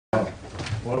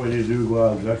What do we need to do to go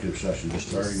out of executive session? Just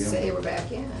start again? Say we're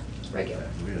back in, regular.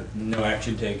 No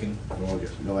action taken.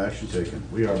 No action taken.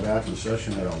 We are back in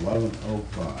session at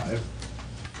 11:05.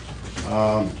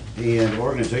 And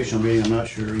organizational meeting, I'm not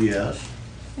sure, yes.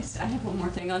 I have one more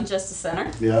thing on Justice Center.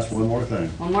 Yes, one more thing.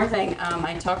 One more thing,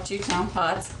 I talked to Tom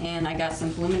Potts and I got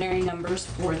some preliminary numbers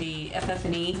for the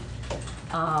FF&E.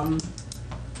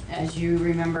 As you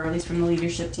remember, at least from the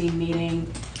leadership team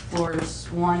meeting, floors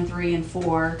 1, 3, and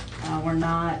 4 were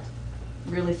not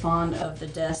really fond of the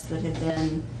desks that had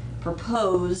been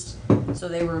proposed, so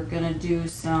they were gonna do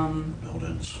some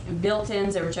Buildings.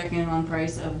 built-ins. They were checking on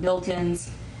price of built-ins,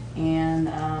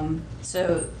 and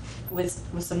so with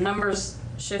some numbers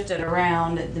shifted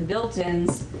around, the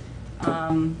built-ins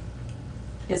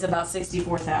is about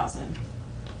 64,000,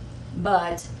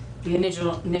 but the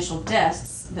initial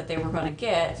desks that they were going to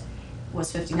get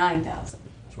was 59,000.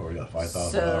 So we got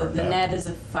 $5,000. So the net is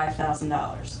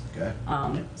 $5,000. Okay.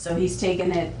 So he's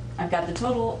taken it. I've got the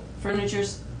total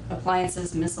furnitures,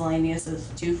 appliances, miscellaneous is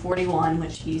 241,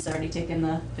 which he's already taken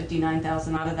the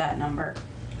 59,000 out of that number.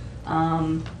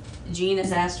 Gene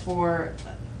has asked for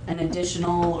an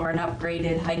additional or an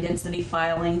upgraded high-density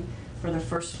filing for the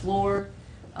first floor.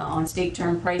 On state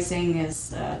term pricing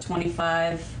is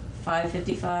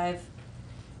 $25,555.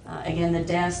 Again, the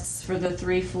desks for the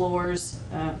 3 floors,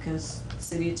 because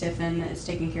City of Tiffin is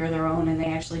taking care of their own and they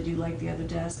actually do like the other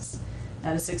desks,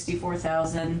 that is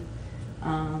 $64,000.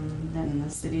 Then the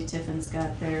City of Tiffin's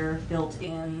got their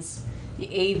built-ins. The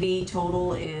AV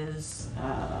total is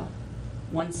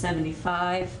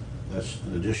 $175. That's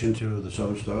in addition to the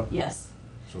other stuff? Yes.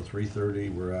 So 330,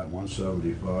 we're at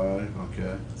 175,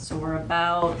 okay. So we're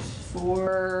about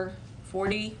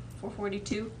 440,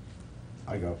 442.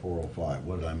 I got 405,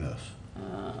 what did I miss?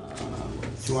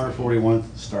 241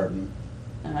 starting,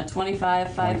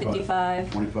 25,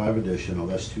 555. 25 additional,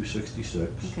 that's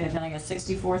 266. Okay, then I got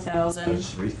 64,000. That's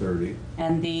 330.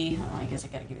 And the, oh, I guess I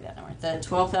gotta give you that number. The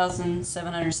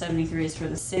 12,773 is for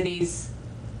the city's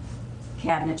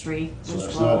cabinetry, So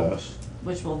that's not us,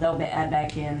 which will, they'll add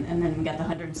back in. And then we got the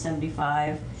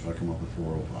 175, so I come up with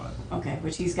 405. okay,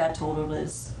 which he's got totaled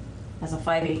as a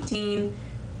 518,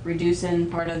 reducing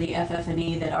part of the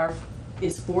FF&E that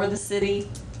is for the city,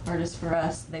 part is for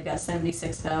us. They've got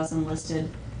 76,000 listed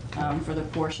for the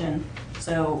portion.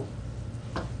 So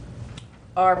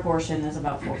our portion is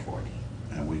about 440.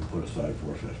 And we put aside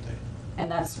 450.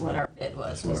 And that's what our bid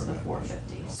was That's what the our bid was.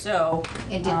 450. So,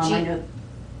 And did I Gene, know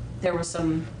there were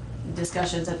some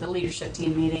discussions at the leadership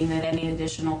team meeting that any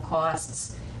additional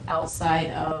costs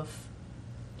outside of,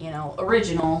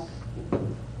 original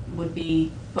would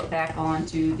be put back on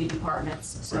to the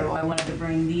departments. So Right. I wanted to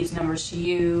bring these numbers to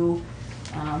you.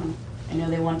 I know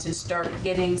they want to start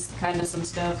getting some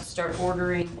stuff, start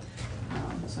ordering.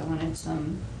 So I wanted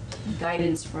some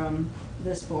guidance from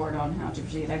this board on how to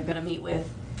proceed. I'm gonna meet with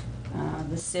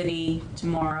the city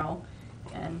tomorrow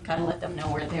and kind of let them know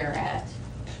where they're at.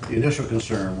 The initial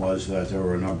concern was that there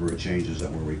were a number of changes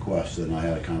that were requested, and I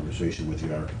had a conversation with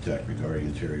the architect regarding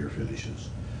interior finishes,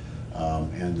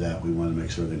 and that we wanted to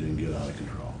make sure they didn't get out of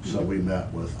control. So we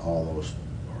met with all those,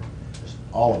 or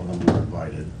all of them were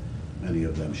invited, many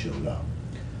of them showed up.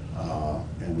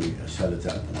 And we said at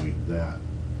that point that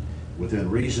within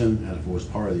reason, and if it was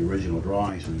part of the original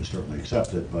drawings, we would certainly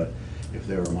accept it, but if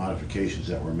there were modifications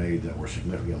that were made that were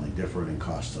significantly different and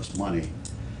cost us money,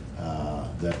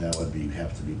 that would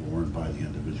have to be borne by the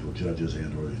individual judges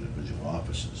and or the individual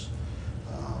offices.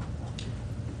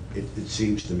 It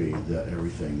seems to me that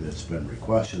everything that's been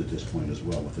requested at this point is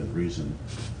well within reason,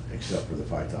 except for the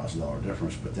 $5,000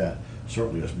 difference, but that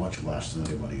certainly is much less than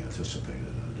anybody anticipated in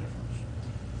a difference.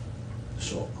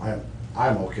 So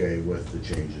I'm okay with the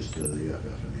changes to the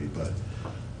FF&E, but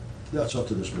that's up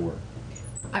to this board.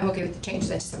 I'm okay with the changes.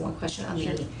 I just have one question on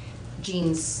the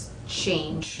Gene's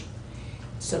change.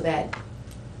 So that,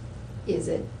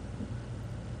 did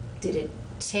it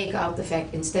take out the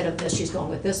fact, instead of this, she's going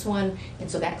with this one, and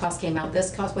so that cost came out,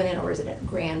 this cost went in, or is it a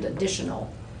grand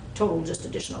additional, total just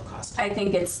additional cost? I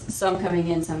think it's some coming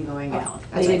in, some going Okay, out.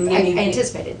 that's They what didn't I give me the-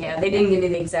 anticipated. Yeah, they didn't give me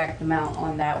the exact amount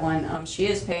on that one. She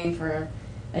is paying for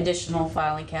additional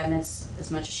filing cabinets as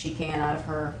much as she can out of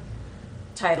her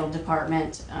title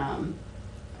department,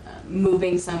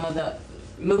 moving as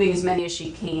many as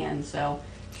she can, so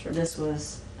this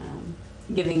was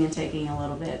giving and taking a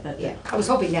little bit, but. Yeah, I was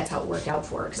hoping that's how it worked out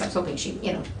for her, because I was hoping she,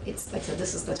 it's like I said,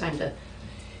 this is the time to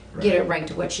get it right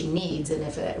to what she needs, and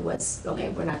if it was, okay,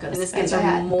 we're not gonna And this spend gives her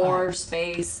that. more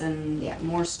space and Yeah.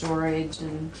 more storage,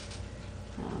 and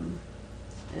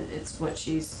it's what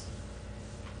she's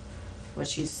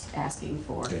asking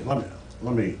for. Okay,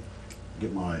 let me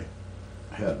get my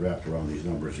head wrapped around these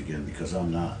numbers again, because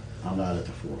I'm not at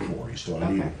the 440, so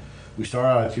I need, Okay. we start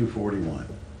out at 241,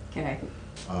 Okay,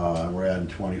 and we're adding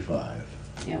 25,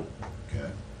 yep. okay?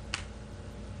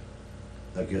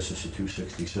 That gets us to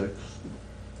 266.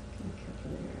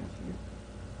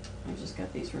 I just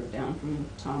got these wrote down from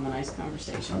Tom and I's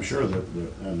conversation. I'm sure that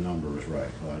the number is right,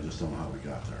 but I just don't know how we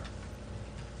got there.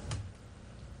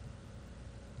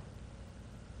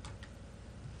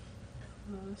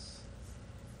 Plus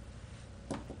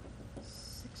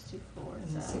 64.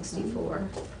 And 64.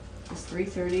 It's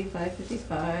 330,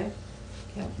 555,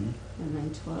 Yep. and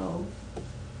then 12,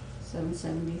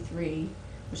 773,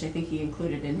 which I think he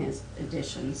included in his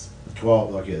additions.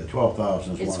 12, okay, the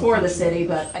 12,000 is one It's of for the these city,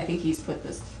 numbers. but I think he's put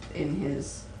this in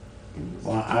his.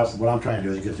 Well, what I'm trying to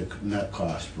do is get the net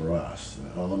cost for us,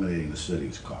 eliminating the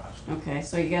city's cost. Okay,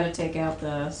 so you gotta take out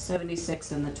the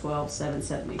 76 and the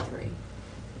 12,773.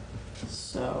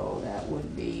 So that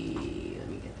would be, let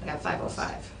me get I that. got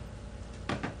 505.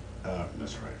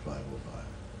 That's right, 505.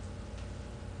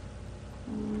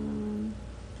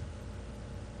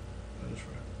 That is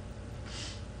right.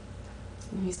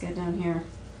 And he's got down here,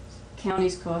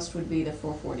 county's cost would be the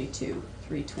 442,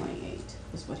 328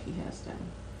 is what he has down.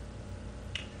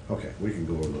 Okay, we can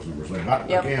go over those numbers later.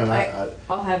 Yep, Again,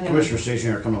 I'll have him. Commissioner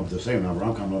Station are coming up with the same number,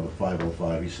 I'm coming up with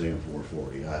 505, he's saying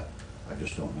 440. I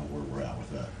just don't know where we're at with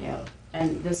that. Yeah,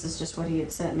 and this is just what he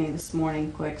had sent me this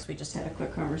morning, quick, 'cause we just had a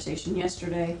quick conversation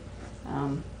yesterday.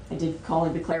 I did call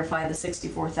him to clarify the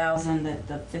 64,000, that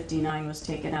the 59 was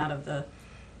taken out of the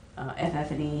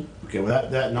FF&E. Okay, well,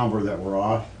 that number that we're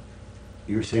off,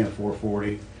 you were saying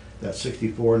 440, that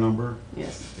 64 number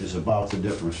Yes. is about the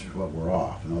difference of what we're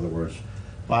off. In other words,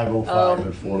 505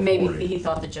 and 440. Maybe he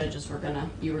thought the judges were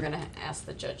you were gonna ask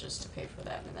the judges to pay for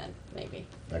that, and then maybe.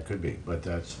 That could be, but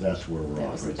that's where we're That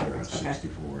off was the right there, at difference, okay.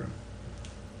 64.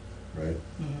 Right?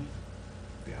 Mm-hmm.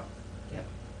 Yeah. Yep.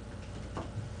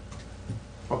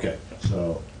 Okay,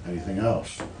 so anything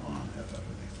else on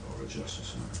FF&E or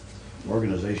Justice Center?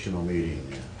 Organizational meeting,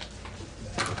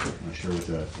 not sure what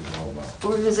that is all about.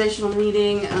 Organizational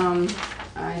meeting,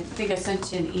 I think I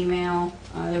sent you an email.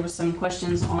 There was some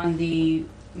questions on the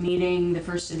meeting, the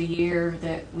first of the year,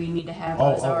 that we need to have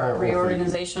as our thank you.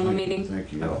 reorganizational meeting.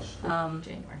 Thank you, yes.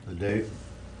 January. The date?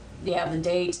 Yeah, the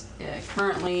date,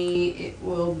 currently it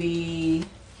will be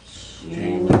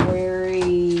January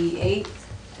 8th,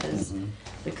 as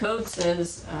the code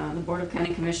says, the Board of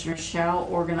County Commissioners shall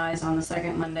organize on the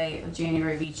second Monday of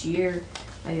January of each year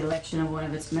by the election of one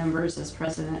of its members as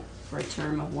president for a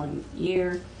term of 1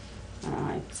 year.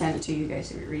 I sent it to you guys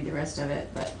to read the rest of it,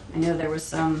 but I know there was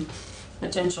some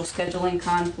potential scheduling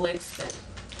conflicts that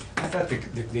I thought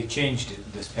they changed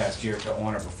it this past year to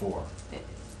on or before.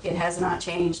 it has not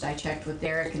changed. I checked with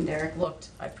Derek, and Derek looked.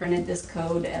 I printed this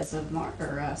code as of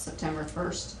September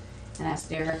 1st and asked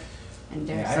Derek, and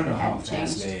Derek Yeah, I said don't know it how hadn't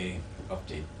fast changed. they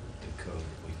update the code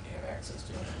that we can have access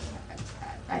to.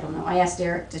 I don't know. I asked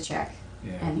Derek to check,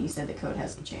 Yeah, and he said the code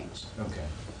hasn't changed. okay.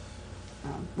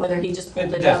 Whether he just It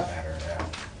pulled it doesn't up. matter, yeah.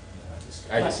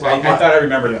 Well, I thought I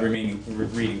remembered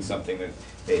reading something that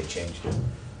they had changed it.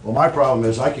 Well, my problem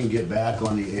is I can get back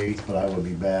on the 8th, but I will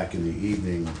be back in the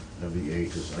evening of the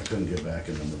 8th, 'cause I couldn't get back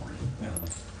in the morning.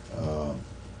 Yeah.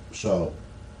 So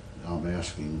I'm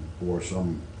asking for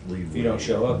some lead. If you don't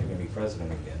show up, you're gonna be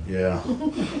president again. Yeah.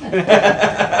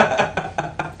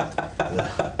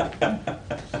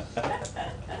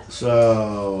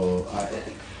 So,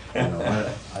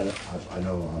 I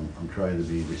know I'm trying to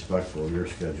be respectful of your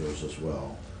schedules as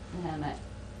well. And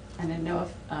I didn't know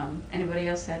if anybody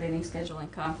else had any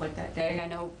scheduling conflict that day. I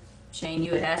know, Shane,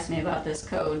 you had asked me about this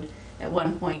code at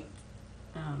one point,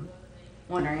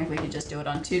 wondering if we could just do it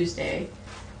on Tuesday.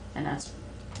 And I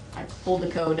pulled the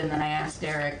code, and then I asked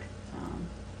Derek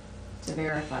to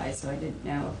verify, so I didn't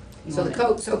know. if you So the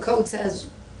wanted- code says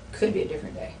could be a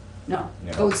different day. No,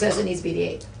 No. Code says it needs to be the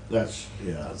 8th. That's,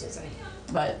 yeah. That's what it says.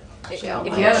 but if Shall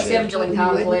you I have a should, scheduling you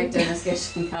conflict wouldn't? and a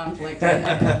scheduling conflict,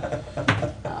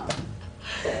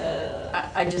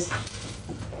 I just,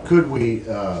 Could we,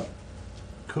 I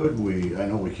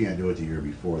know we can't do it the year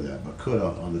before that, but could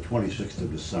on the 26th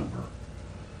of December,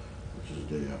 which is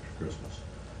the day after Christmas,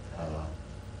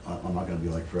 I'm not gonna be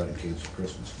like Fred and cancel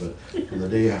Christmas, but on the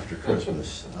day after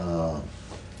Christmas,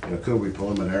 could we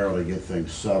preliminarily get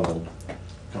things settled,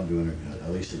 come to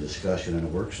at least a discussion and a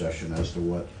work session as to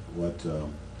what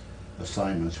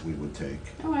assignments we would take,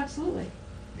 oh, absolutely.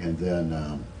 and then,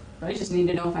 I just need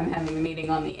to know if I'm having the meeting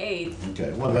on the 8th, okay,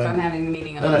 or well if I'm then, having the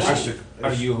meeting on then the it's just 9th.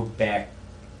 Are you back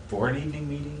for an evening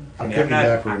meeting? I mean, could be not-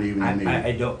 back for an evening meeting.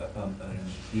 I don't, an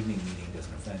evening meeting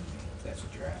doesn't offend me, if that's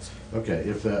what you're asking. Okay,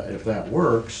 if that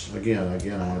works, again, I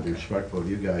want to be respectful of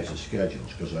you guys'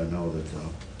 schedules, because I know that,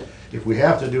 if we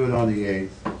have to do it on the 8th,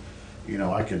 you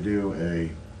know, I could do a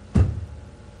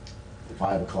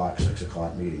 5 o'clock, 6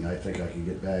 o'clock meeting. I think I could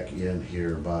get back in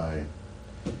here by,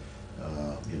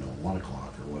 1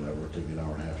 o'clock or whatever, take me an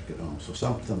hour and a half to get home. So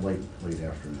something late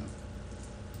afternoon.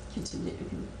 Continue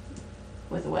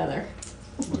with the weather.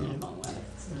 Minimum weather.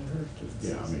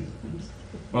 Yeah, I mean,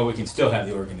 Well, we can still have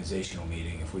the organizational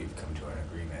meeting if we've come to an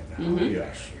agreement now Mhm. Yes.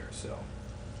 next year, so.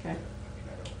 Okay. I mean, I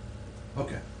don't-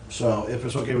 okay. So if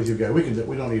it's okay with you guys, we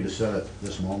don't need to set it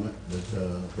this moment, but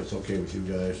if it's okay with you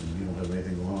guys and you don't have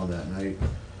anything going on that night,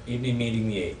 Evening meeting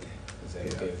the 8th, is that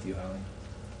Yeah. okay with you, Holly?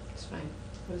 It's fine.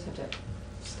 We just have to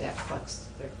staff flex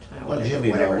their time, Let Jimmy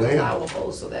know, whatever's will ya?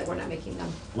 allowable, so that we're not making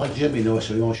them. let Jimmy know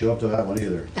so he won't show up to that one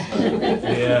either.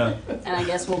 Yeah. And I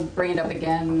guess we'll bring it up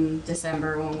again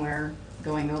December when we're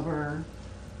going over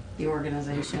the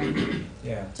organization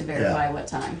Yeah. to verify what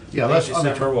time. Yeah, Late let's,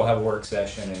 December, we'll have a work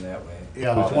session and that way. yeah,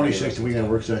 on the all the 26th, we meetings- got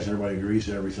a work session, everybody agrees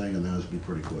to everything, and then it'll be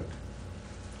pretty quick.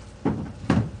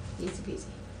 Easy peasy.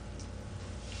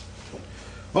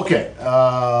 Okay,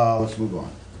 let's move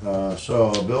on.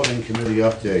 So, building committee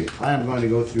update. I am going to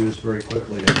go through this very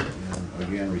quickly, and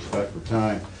again, respect for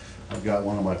time. I've got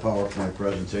one of my PowerPoint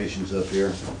presentations up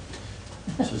here.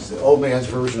 This is the old man's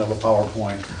version of a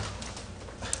PowerPoint.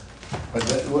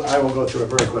 But I will go through it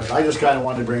very quick. I just kind of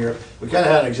wanted to bring her, we kind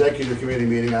of had an executive committee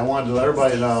meeting. I wanted to let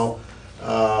everybody know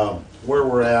where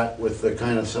we're at with the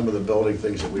kind of some of the building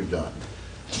things that we've done.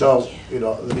 So,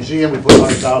 the museum, we put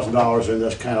 $100,000 in,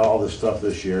 that's kind of all this stuff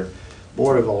this year.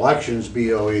 Board of Elections,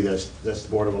 BOE, that's the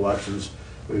Board of Elections.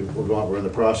 We're in the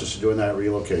process of doing that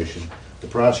relocation. The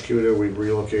prosecutor, we've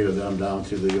relocated them down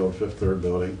to the old Fifth Third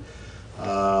building.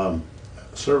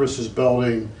 Services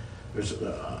building,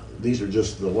 these are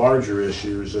just the larger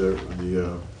issues.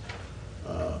 The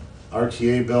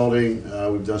RTA building,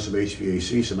 we've done some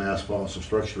HVAC, some asphalt, some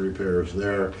structure repairs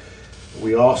there.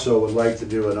 We also would like to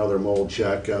do another mold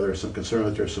check. There's some concern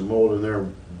that there's some mold in there.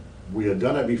 We had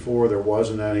done it before, there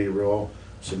wasn't any real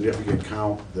significant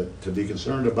count to be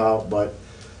concerned about, but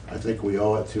I think we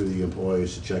owe it to the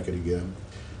employees to check it again.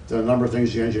 Done a number of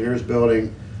things at the engineers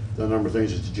building, done a number of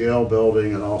things at the jail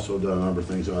building, and also done a number of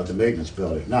things at the maintenance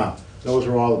building. Now, those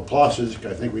are all the pluses.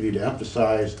 I think we need to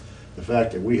emphasize the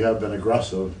fact that we have been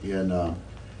aggressive in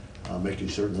making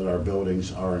certain that our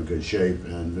buildings are in good shape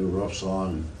and new roofs on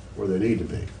and where they need to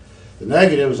be. The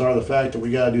negatives are the fact that we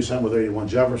gotta do something with 81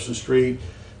 Jefferson Street.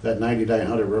 That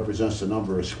 9,900 represents the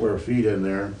number of square feet in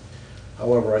there.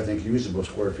 However, I think usable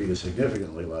square feet is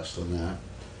significantly less than that.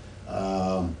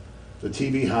 The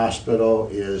TB hospital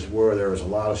is where there is a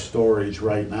lot of storage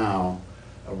right now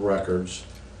of records,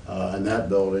 and that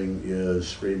building is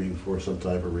screaming for some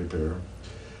type of repair.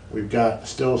 We've got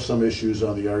still some issues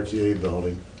on the RTA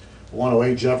building.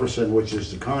 108 Jefferson, which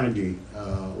is the Carnegie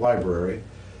Library,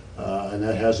 and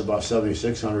that has about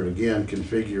 7,600 again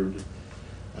configured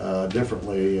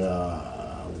differently.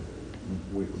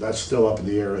 That's still up in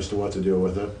the air as to what to do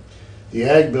with it. The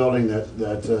ag building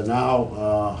that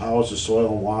now houses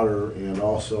soil and water and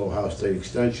also Ohio State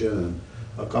Extension and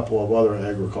a couple of other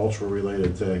agricultural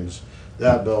related things,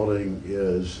 that building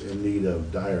is in need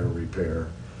of dire repair.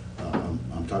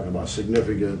 I'm talking about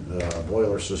significant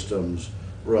boiler systems,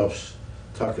 roofs,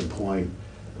 tuck and point.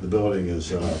 The building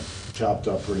is chopped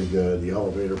up pretty good. The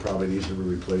elevator probably needs to be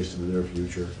replaced in the near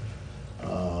future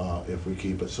if we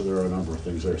keep it. So there are a number of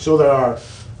things there. So there are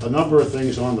a number of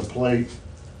things on the plate.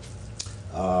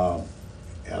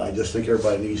 And I just think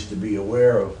everybody needs to be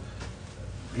aware of,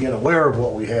 being aware of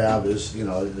what we have is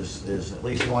at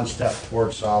least one step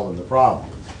towards solving the problem.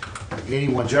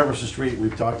 81 Jefferson Street,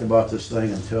 we've talked about this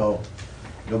thing until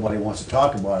nobody wants to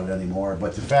talk about it anymore,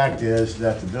 but the fact is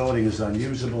that the building is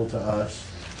unusable to us.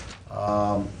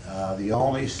 The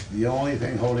only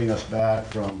thing holding us back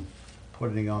from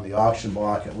putting it on the auction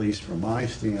block, at least from my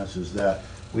stance, is that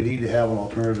we need to have an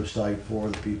alternative site for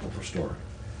the people for storage.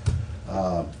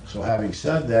 So having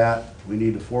said that, we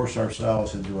need to force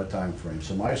ourselves into a time frame.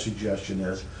 So my suggestion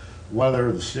is,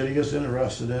 whether the city is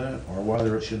interested in it or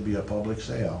whether it should be a public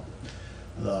sale,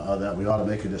 that we ought to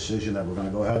make a decision that we're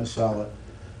gonna go ahead and sell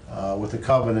it with the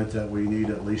covenant that we need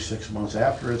at least 6 months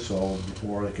after it's sold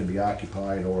before it can be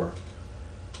occupied or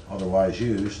otherwise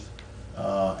used.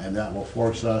 And that will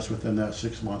force us within that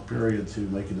 6-month period to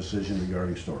make a decision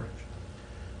regarding storage.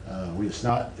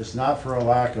 It's not for a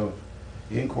lack of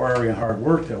inquiry and hard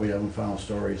work that we haven't found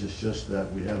storage, it's just that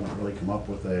we haven't really come up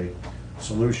with a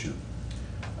solution.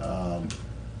 I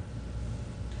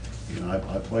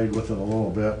played with it a little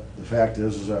bit. The fact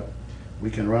is that we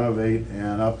can renovate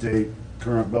and update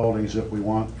current buildings if we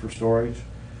want for storage.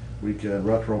 We could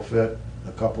retrofit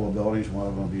a couple of buildings, one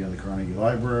of them be in the Carnegie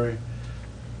Library.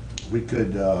 We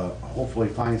could hopefully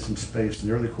find some space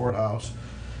near the courthouse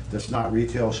that's not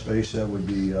retail space, that would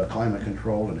be climate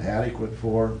controlled and adequate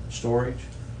for storage.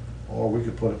 Or we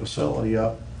could put a facility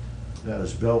up that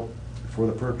is built for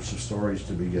the purpose of storage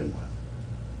to begin with.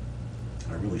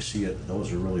 I really see it,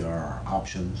 those are really our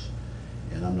options,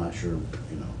 and I'm not sure,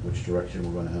 which direction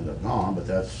we're gonna end up on, but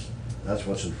that's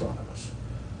what's in front of us.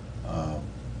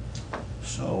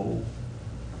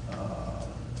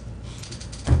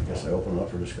 I guess I open it up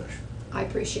for discussion. I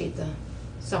appreciate the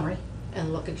summary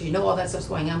and look, because you know all that stuff's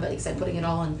going on, but like I said, putting it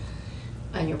all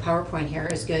on your PowerPoint here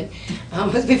is good.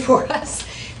 Was before us.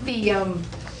 The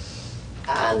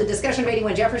discussion of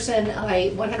 81 Jefferson,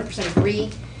 I 100% agree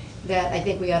that I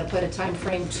think we ought to put a time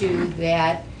frame to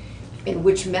that, in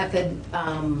which method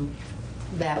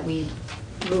that we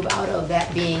move out of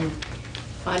that being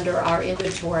under our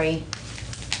inventory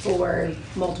for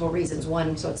multiple reasons.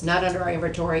 One, so it's not under our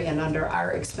inventory and under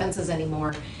our expenses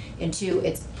anymore. And two,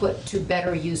 it's put to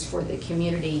better use for the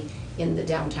community in the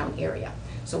downtown area.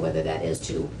 So whether that is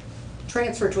to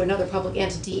transfer to another public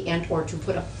entity and or to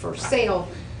put up for sale,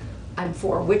 I'm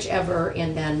for whichever,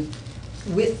 and then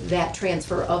with that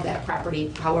transfer of that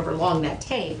property, however long that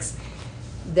takes,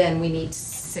 then we need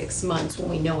 6 months when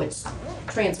we know it's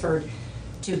transferred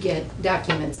to get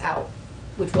documents out,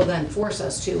 which will then force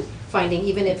us to finding,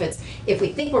 even if we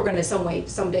think we're gonna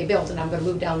someday build, and I'm gonna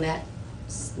move down that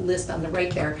list on the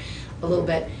right there a little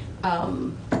bit,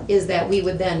 is that we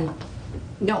would then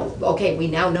know, okay, we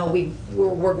now know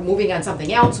we're moving on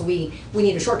something else, we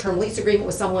need a short-term lease agreement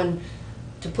with someone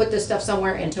to put this stuff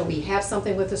somewhere until we have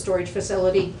something with the storage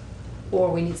facility,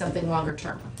 or we need something longer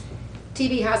term.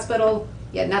 TB Hospital,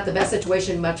 yeah, not the best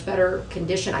situation, much better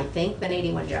condition, I think, than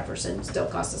 81 Jefferson, still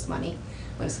costs us money.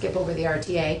 I'm gonna skip over the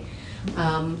RTA.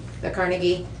 The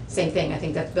Carnegie, same thing, I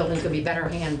think that building's gonna be better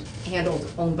handled,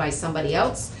 owned by somebody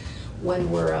else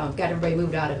when we're, got everybody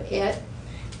moved out of it.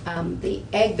 The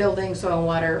Ag Building, Soil and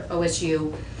Water,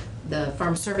 OSU, the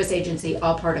Farm Service Agency,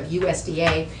 all part of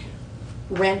USDA,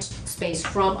 rent space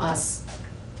from us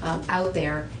out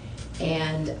there.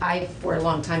 And I, for a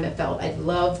long time, have felt I'd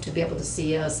love to be able to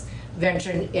see us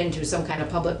venture into some kind of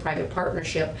public-private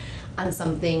partnership on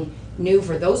something new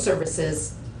for those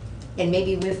services, and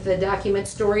maybe with the document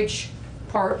storage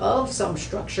part of some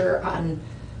structure on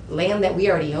land that we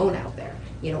already own out there,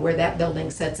 where that building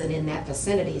sits and in that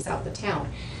vicinity south of town.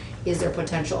 Is there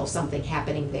potential of something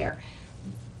happening there?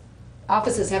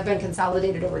 Offices have been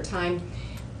consolidated over time.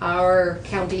 Our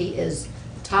county is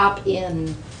top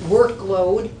in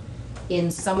workload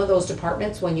in some of those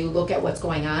departments when you look at what's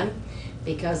going on,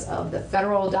 because of the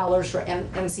federal dollars for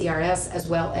NCRS as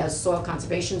well as Soil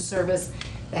Conservation Service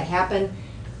that happen.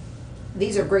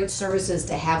 These are great services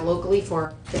to have locally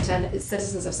for the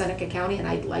citizens of Seneca County, and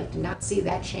I'd like to not see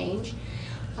that change.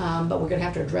 But we're gonna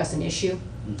have to address an issue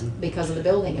because of the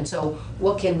building. And so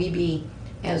what can we be,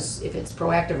 as if it's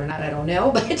proactive or not, I don't know,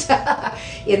 but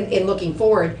in looking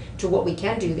forward to what we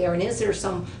can do there, and is there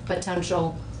some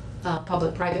potential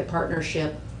public-private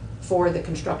partnership for the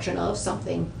construction of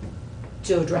something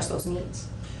to address those needs?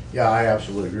 Yeah, I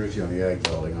absolutely agree with you on the Ag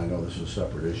Building. I know this is a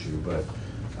separate issue, but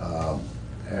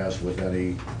as with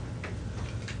any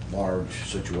large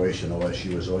situation,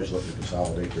 OSU is always looking to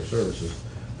consolidate their services.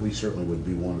 We certainly would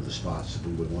be one of the spots that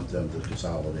we would want them to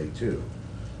consolidate too.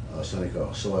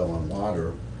 Seneca Soil and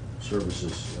Water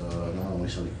services not only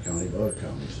Seneca County, but other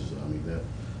counties. That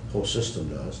whole system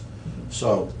does.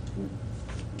 So,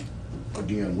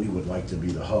 again, we would like to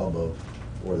be the hub of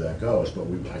where that goes, but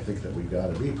I think that we've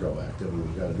got to be proactive and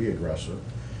we've got to be aggressive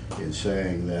in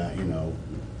saying that,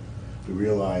 we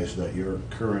realize that your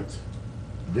current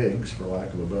digs, for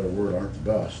lack of a better word, aren't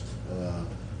the best.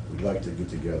 We'd like to get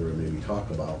together and maybe talk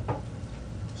about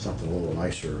something a little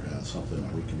nicer and something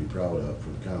that we can be proud of for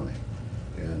the county,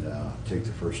 and take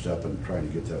the first step in trying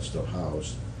to get that stuff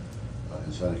housed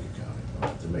in Seneca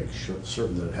County to make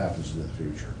certain that it happens in the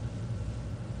future.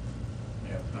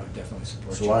 Yeah, I would definitely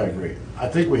support you. So I agree. I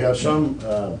think we have some,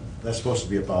 that's supposed to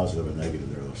be a positive and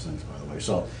negative there, those things, by the way.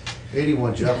 So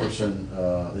 81 Jefferson,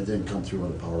 they didn't come through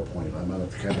on the PowerPoint. I might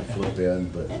have to kind of flip in,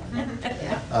 but.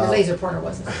 Yeah, the laser pointer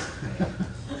wasn't.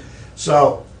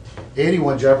 So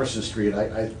 81 Jefferson Street,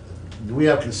 do we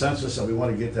have consensus that we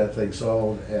want to get that thing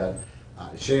sold? And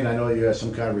Shane, I know you had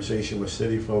some conversation with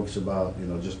city folks about,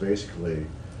 just basically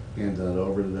handing it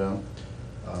over to them.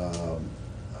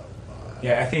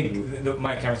 Yeah, I think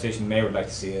my conversation, the mayor would like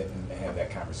to see it and have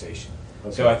that conversation.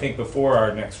 Okay. So I think before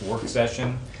our next work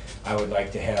session, I would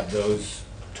like to have those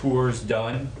tours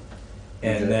done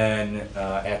And Okay. then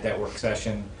at that work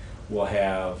session, we'll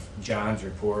have John's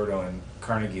report on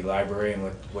Carnegie Library and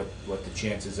what the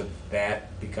chances of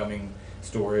that becoming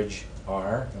storage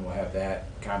are, and we'll have that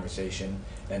conversation.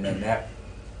 And then that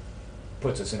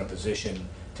puts us in a position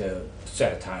to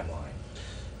set a timeline.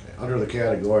 Under the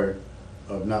category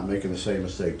of not making the same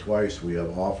mistake twice, we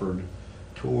have offered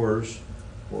tours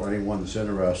for anyone that's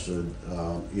interested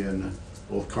in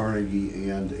both Carnegie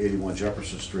and 81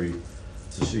 Jefferson Street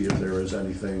to see if there is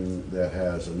anything that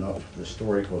has enough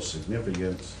historical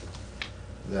significance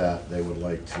that they would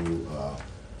like to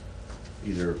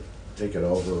either take it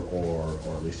over or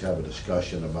at least have a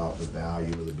discussion about the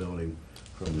value of the building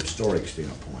from a historic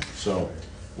standpoint. So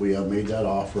we have made that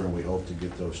offer, and we hope to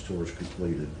get those tours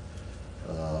completed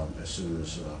as soon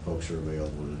as folks are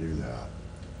available to do that.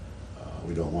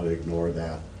 We don't want to ignore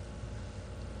that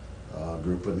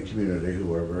group in the community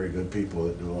who are very good people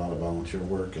that do a lot of volunteer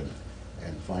work, and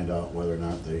find out whether or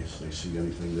not they see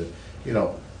anything that, you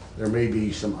know, there may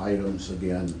be some items,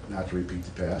 again, not to repeat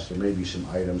the past, there may be some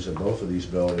items in both of these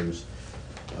buildings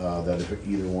that if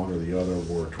either one or the other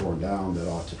were torn down, that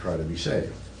ought to try to be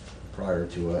saved prior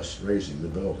to us raising the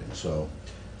building. So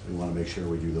we want to make sure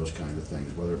we do those kind of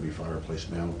things, whether it be fireplace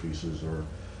mantelpieces or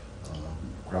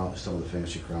some of the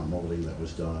fancy crown molding that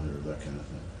was done, or that kind of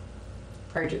thing.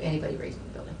 Prior to anybody raising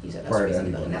the building, you said us Prior to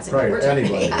raising the building, anybody. that's Prior to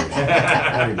anybody.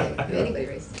 Anybody Anybody,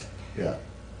 raising. yeah.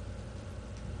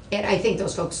 And I think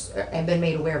those folks have been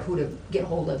made aware of who to get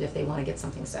hold of if they want to get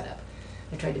something set up.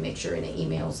 I tried to make sure in the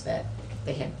emails that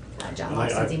they had John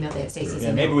Lawson's email, they had Stacy's email.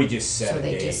 Yeah, maybe we just set So a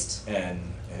they date, just- and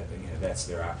you know, that's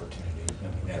their opportunity.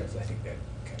 I mean, I think that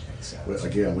kind of makes sense. Well,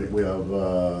 again, we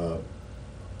have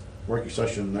working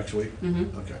session next week?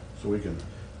 Mhm. Okay, so we can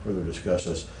further discuss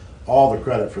this. All the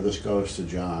credit for this goes to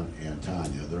John and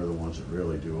Tanya. They're the ones that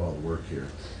really do all the work here.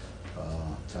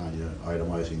 Tanya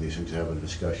itemizing these things, having a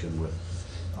discussion with,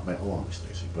 I mean, along with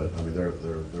Stacy, but I mean, they're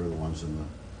the ones in the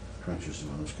trenches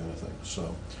doing those kind of things.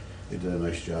 So they did a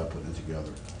nice job putting it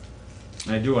together.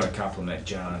 And I do want to compliment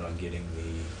John on getting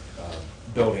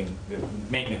the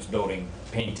maintenance building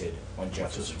painted on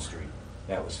Jefferson Street.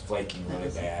 That was flaking really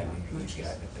bad, and he's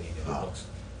gotten it painted. It Ah. looks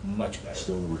much better.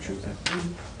 Still the truth.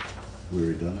 Mhm. We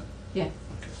already done it? Yeah,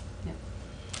 Okay.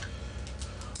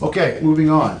 yeah. Okay, moving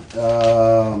on.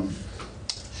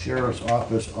 Sheriff's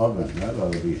Office oven, that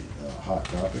ought to be a hot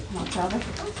topic. Hot topic.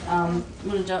 I'm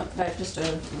gonna jump back just to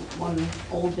one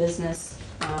old business,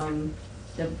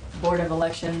 the Board of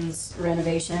Elections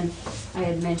renovation. I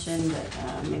had mentioned,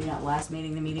 maybe not last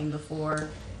meeting, the meeting before,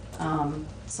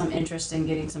 some interest in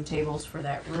getting some tables for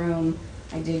that room.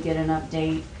 I did get an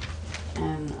update,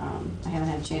 and, I haven't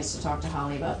had a chance to talk to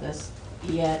Holly about this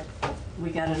yet.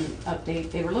 We got an update,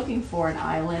 they were looking for an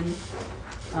island,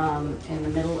 in the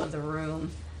middle of the room.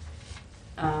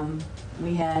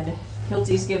 We had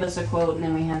Hilti's give us a quote, and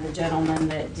then we had the gentleman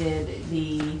that did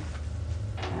the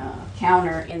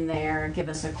counter in there give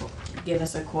us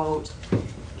a quote.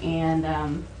 And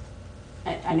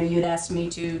I know you'd asked me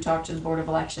to talk to the Board of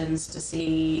Elections to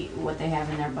see what they have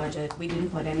in their budget. We didn't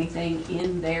put anything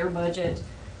in their budget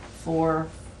for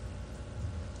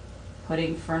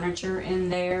putting furniture in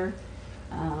there.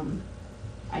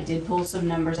 I did pull some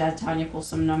numbers, had Tanya pull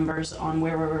some numbers on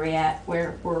where were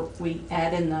we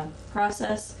at in the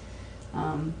process.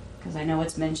 Cause I know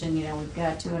it's mentioned, you know, we've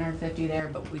got 250 there,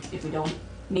 but if we don't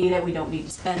need it, we don't need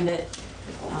to spend it.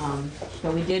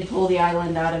 But we did pull the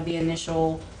island out of the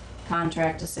initial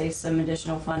contract to save some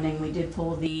additional funding. We did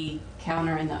pull the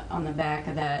counter on the back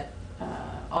of that,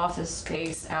 office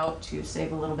space out to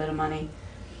save a little bit of money.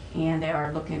 And they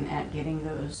are looking at getting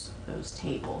those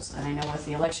tables. And I know with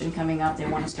the election coming up, they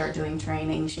want to start doing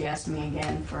training. She asked me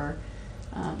again for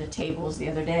the tables the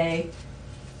other day,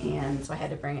 and so I had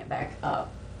to bring it back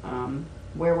up.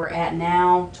 Where we're at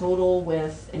now, total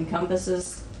with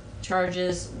Encompass's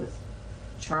charges, with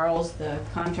Charles, the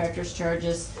contractor's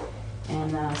charges,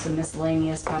 and some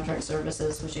miscellaneous contract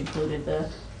services, which included the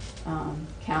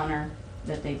counter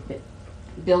that they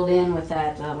built in with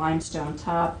that limestone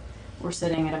top. We're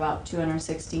sitting at about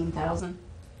 216,000.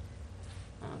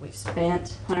 We've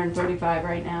spent 135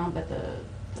 right now, but the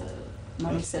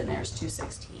money sitting there is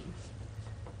 216.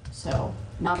 So,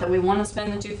 not that we want to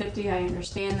spend the 250, I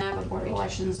understand that, but Board of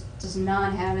Elections does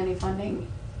not have any funding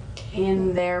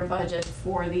in their budget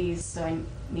for these, so I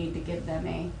need to give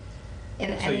them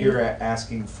So you're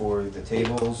asking for the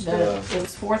tables, the it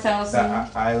was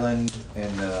 4,000 island,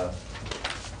 and the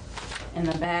in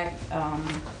the back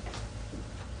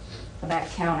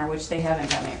counter, which they haven't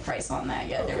got me a price on that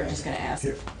yet. They were Okay. just gonna ask.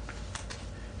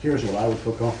 Here's what I would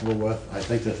feel comfortable with. I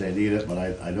think that they need it, but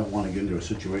I don't want to get into a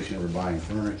situation where we're buying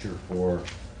furniture for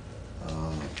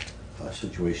a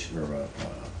situation or a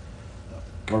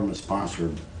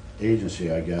government-sponsored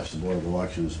agency, I guess, the Board of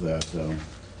Elections, that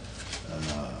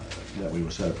that we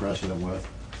would set a precedent with.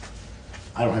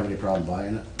 I don't have any problem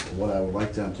buying it. What I would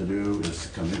like them to do is to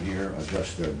come in here,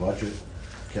 adjust their budget,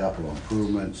 capital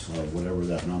improvements, whatever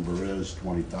that number is,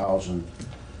 20,000,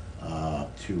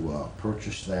 to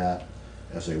purchase that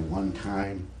as a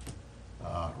one-time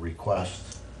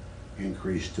request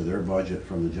increase to their budget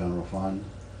from the general fund,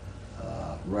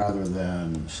 rather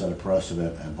than set a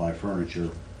precedent and buy furniture,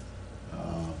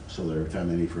 so that every time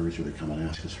they need furniture, they come and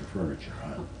ask us for furniture.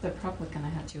 They're probably gonna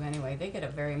have to anyway. They get a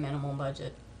very minimal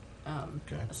budget.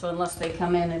 Okay. So unless they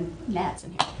come in and Nat's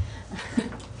in here.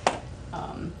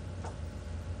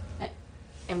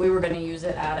 And we were gonna use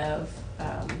it out of,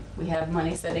 we have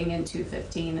money sitting in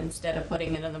 215, instead of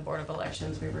putting it in the Board of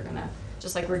Elections, we were gonna,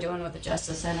 just like we're doing with the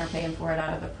Justice Center, paying for it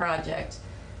out of the project.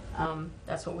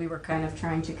 That's what we were kind of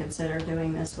trying to consider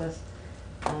doing this with,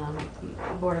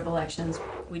 Board of Elections.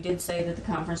 We did say that the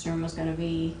conference room was gonna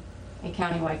be a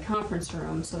countywide conference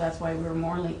room, so that's why we were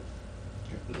more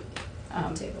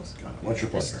Tables. What's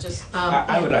your pleasure? just,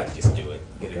 I would like to just do it,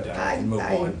 get it done, and move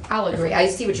on. I'll agree. I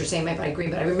see what you're saying, Mike, but I agree.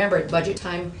 But I remember at budget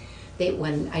time,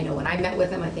 when I met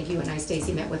with them, I think you and I,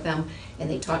 Stacy, met with them, and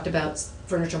they talked about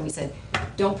furniture, and we said,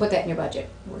 don't put that in your budget.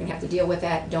 We're gonna have to deal with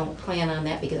that. Don't plan on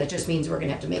that, because that just means we're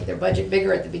gonna have to make their budget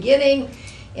bigger at the beginning.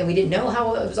 And we didn't know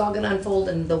how it was all gonna unfold,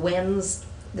 and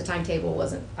the timetable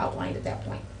wasn't outlined at that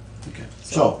point. Okay.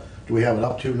 So, do we have an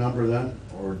up to number then,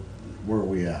 or where are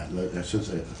we at? Since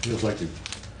it feels like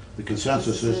the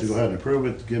consensus is to go ahead and approve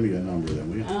it, give me a number then,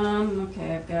 will you?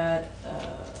 okay, I've got,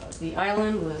 the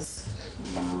island was,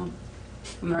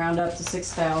 coming around up to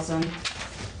 6,000.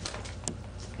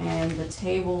 And the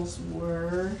tables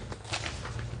were,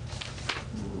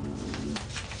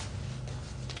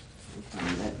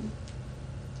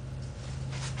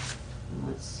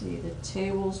 let's see, the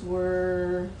tables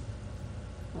were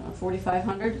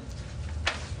 4,500.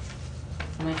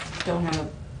 And I don't have a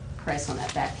price on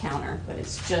that back counter, but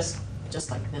it's just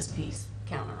like this piece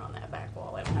counter on that back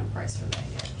wall. I don't have a price for that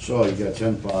yet. So you got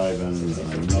 10,500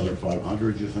 and another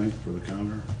 500, you think, for the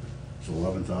counter? So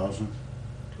 11,000?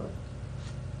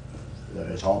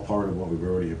 It's all part of what we've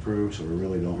already approved, so we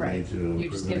really don't Right. need to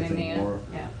You're just approve giving me anything more.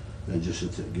 yeah, Than just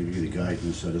to give you the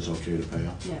guidance that it's okay to pay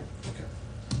out. yeah. Okay.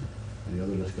 Any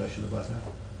other discussion about that?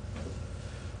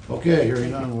 Okay,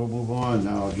 hearing none, we'll move on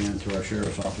now again to our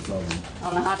sheriff's office.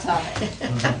 On the hot topic.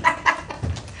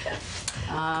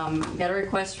 Got a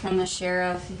request from the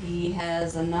sheriff. He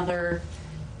has another,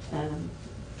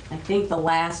 I think the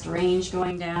last range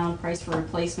going down, price for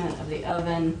replacement of the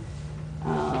oven.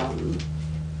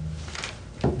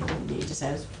 He just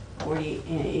has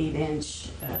 48-inch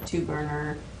two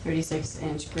burner,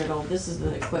 36-inch griddle. This is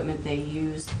the equipment they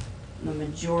use the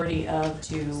majority of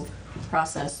to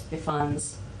process the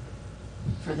funds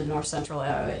for the North Central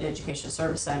Education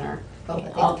Service Center. Oh, I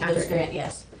think All the those contract. grant,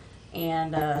 yes.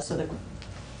 And so the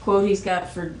quote he's got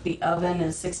for the oven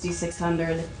is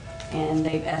 $6,600, and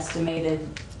they've estimated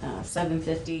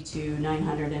 $750 to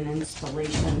 $900 in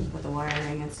installation with the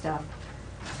wiring and stuff.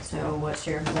 So what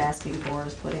sheriff is asking for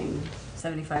is putting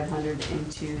 $7,500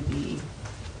 into the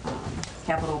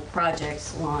capital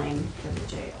projects line for the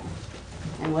jail.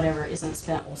 And whatever isn't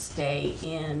spent will stay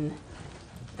in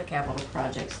the capital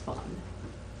projects fund.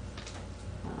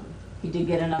 He did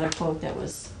get another quote that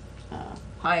was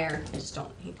higher, I just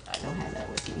don't have that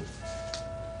with me.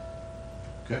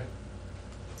 Okay.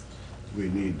 We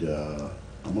need a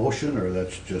motion, or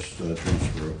that's just a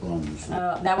transfer of funds?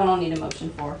 That one I'll need a motion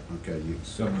for. Okay, you,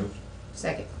 So moved.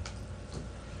 Second.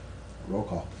 roll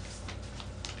call.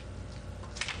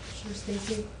 Commissioner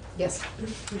Stacy? Yes.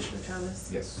 Commissioner Thomas?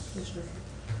 Yes. Commissioner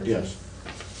Yes.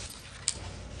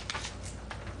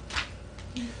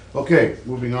 Okay,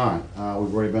 moving on.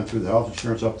 We've already been through the health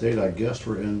insurance update. I guess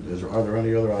we're in, are there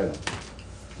any other items?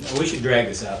 No, we should drag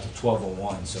this out to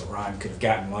 12:01, so Ron could have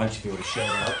gotten lunch if he would have showed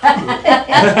up.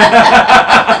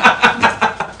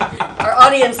 Our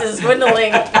audience is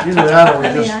dwindling. Either that, or we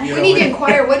just, you We know, need to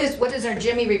inquire, what is our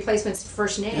Jimmy replacement's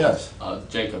first name? Yes,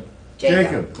 Jacob.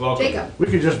 Jacob. Welcome. Jacob. We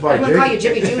could just buy I'm Jacob. gonna call you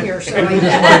Jimmy Junior, so We could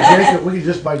just I, buy Jacob, we could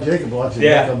just buy Jacob lunch and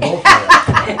Yeah. get them both there.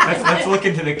 Let's look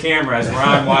into the camera as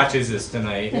Ron watches this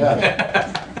tonight.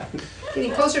 Yeah.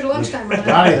 getting closer to lunchtime, Ron.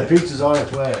 Donnie, the pizza's on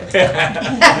its way.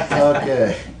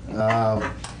 Okay,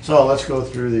 so let's go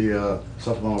through the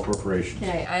supplemental appropriations.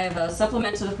 Okay, I have a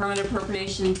supplement to the permanent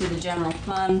appropriation to the general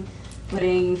fund,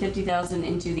 putting $50,000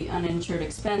 into the uninsured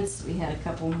expense. We had a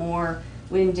couple more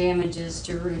wind damages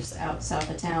to roofs out south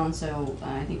of town, so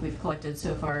I think we've collected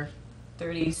so far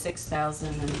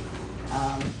 $36,000, and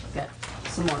got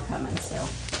some more coming, so.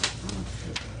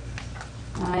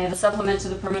 I have a supplement to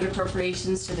the permanent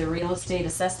appropriations to the real estate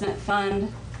assessment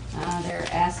fund. They're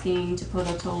asking to put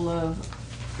a total of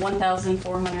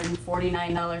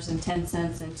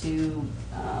 $1,449.10 into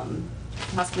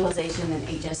hospitalization and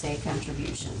HSA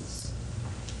contributions.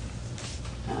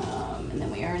 And then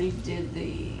we already did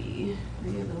the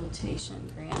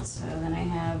rehabilitation grant. So then I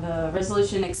have a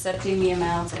resolution accepting the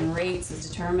amounts and rates as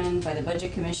determined by the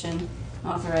Budget Commission,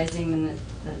 authorizing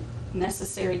the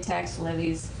necessary tax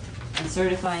levies and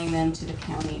certifying them to the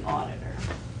county auditor.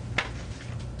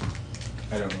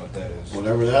 I don't know what that is.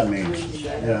 Whatever that We means, do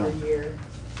that yeah. every year.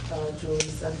 Julie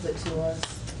sends it to us.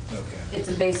 Okay.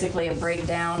 It's basically a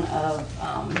breakdown of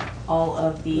all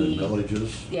of The the,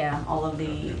 villages, yeah, all of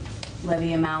the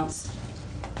levy amounts.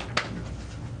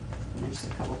 And there's a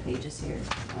couple pages here,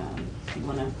 if you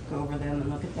wanna go over them and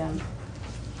look at them.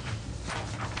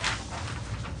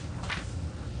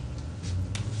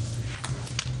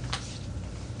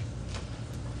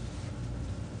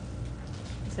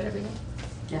 Is that everything?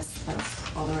 Yes,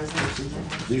 that's all the resolutions I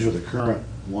have. these are the current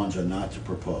ones and not the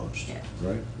proposed, Yeah.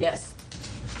 right? Yes.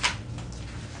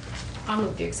 I'll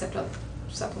move to accept up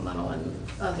supplemental and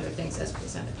other things as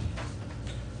presented.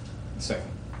 Second.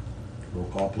 Roll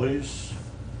call, please.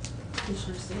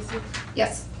 Commissioner Stacy?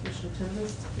 Yes. Commissioner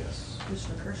Thomas? Yes.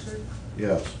 Commissioner Kirschner?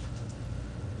 Yes.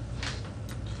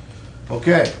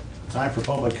 Okay, time for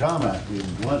public comment. We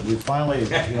finally,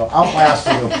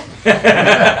 outlasted them. We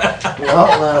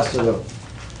outlasted them.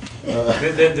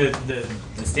 The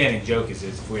standing joke is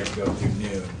if we ever go through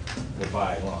noon, we'll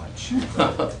buy lunch.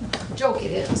 Joke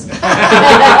it is. The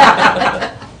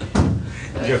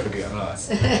joke would be on us.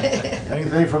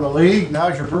 Anything from the league?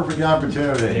 Now's your perfect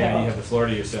opportunity. Yeah, you have the floor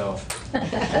to yourself.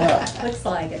 Yeah. Looks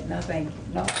like it, nothing,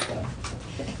 no.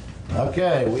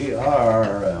 Okay, we are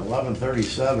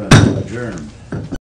 11:37 adjourned.